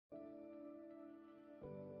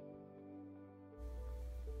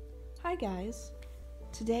Hi guys!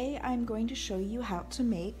 Today I'm going to show you how to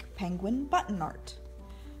make penguin button art.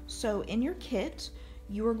 So in your kit,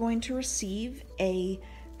 you are going to receive a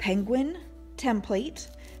penguin template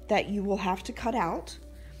that you will have to cut out.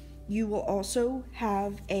 You will also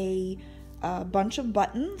have a bunch of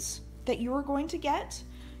buttons that you are going to get.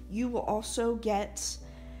 You will also get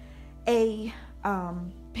a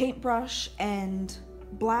paintbrush and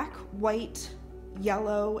black, white,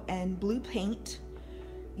 yellow, and blue paint.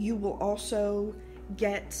 You will also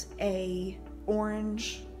get a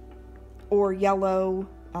orange or yellow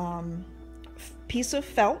piece of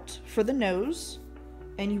felt for the nose,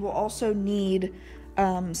 and you will also need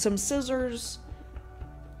some scissors,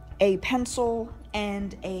 a pencil,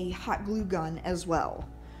 and a hot glue gun as well.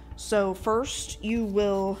 So first you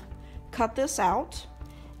will cut this out,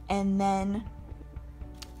 and then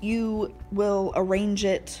you will arrange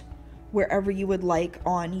it wherever you would like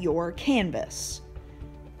on your canvas.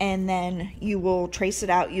 And then you will trace it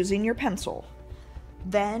out using your pencil.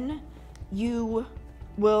 Then you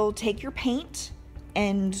will take your paint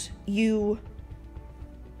and you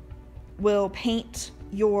will paint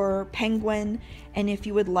your penguin, and if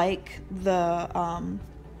you would like the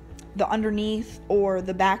underneath or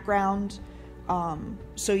the background,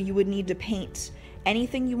 so you would need to paint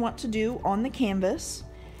anything you want to do on the canvas.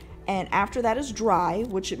 And after that is dry,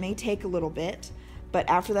 which it may take a little bit, but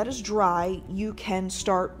after that is dry, you can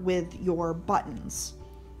start with your buttons.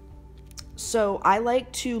 So I like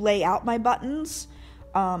to lay out my buttons.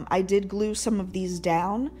 I did glue some of these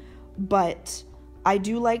down, but I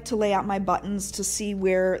do like to lay out my buttons to see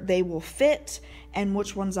where they will fit and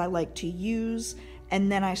which ones I like to use, and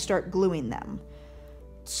then I start gluing them.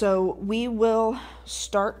 So we will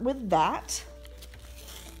start with that.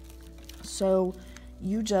 So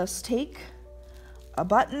you just take a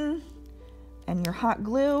button and your hot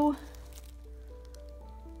glue,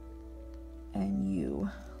 and you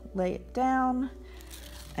lay it down,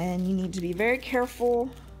 and you need to be very careful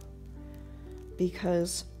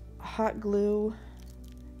because hot glue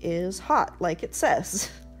is hot, like it says.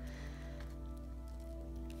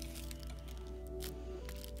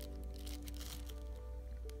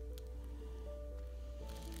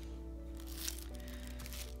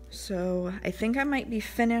 So I think I might be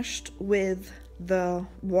finished with the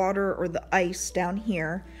water or the ice down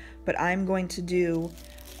here, but I'm going to do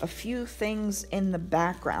a few things in the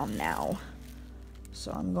background now.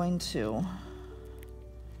 So I'm going to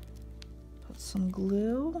put some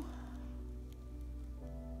glue.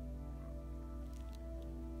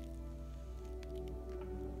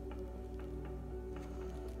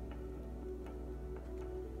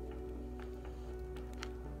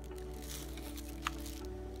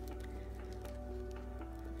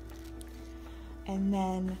 And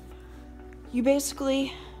then you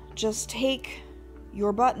basically just take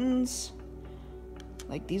your buttons,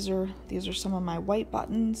 like these are some of my white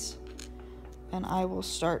buttons, and I will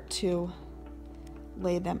start to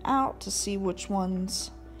lay them out to see which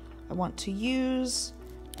ones I want to use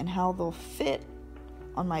and how they'll fit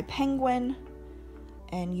on my penguin.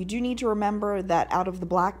 And you do need to remember that out of the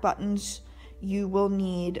black buttons, you will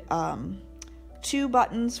need 2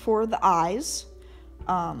 buttons for the eyes.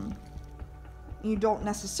 You don't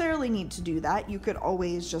necessarily need to do that. You could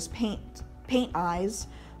always just paint eyes,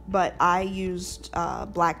 but I used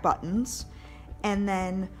black buttons. And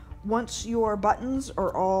then once your buttons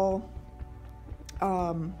are all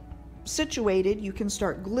situated, you can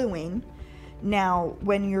start gluing. Now,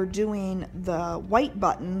 when you're doing the white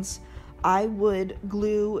buttons, I would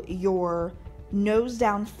glue your nose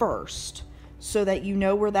down first so that you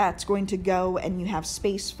know where that's going to go and you have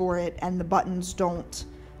space for it, and the buttons don't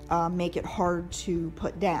make it hard to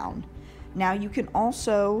put down. Now you can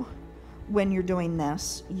also, when you're doing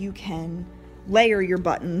this, you can layer your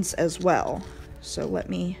buttons as well. So let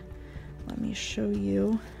me show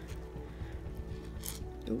you.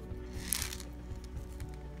 Ooh.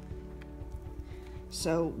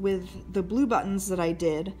 So with the blue buttons that I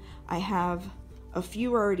did, I have a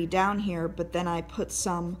few already down here, but then I put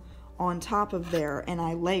some on top of there and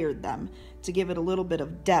I layered them to give it a little bit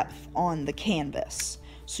of depth on the canvas.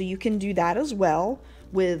 So you can do that as well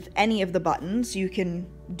with any of the buttons. You can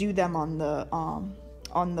do them on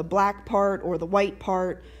the black part or the white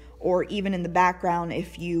part, or even in the background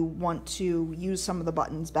if you want to use some of the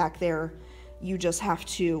buttons back there. You just have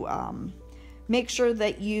to make sure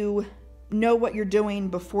that you know what you're doing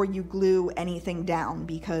before you glue anything down,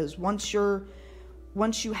 because once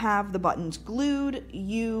you have the buttons glued,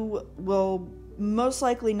 you will most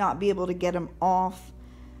likely not be able to get them off.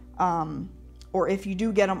 Or if you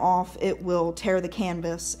do get them off, it will tear the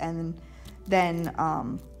canvas, and then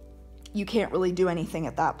you can't really do anything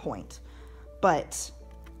at that point. But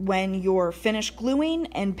when you're finished gluing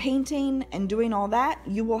and painting and doing all that,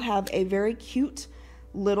 you will have a very cute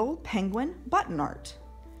little penguin button art.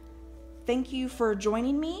 Thank you for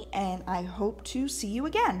joining me, and I hope to see you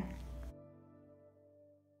again.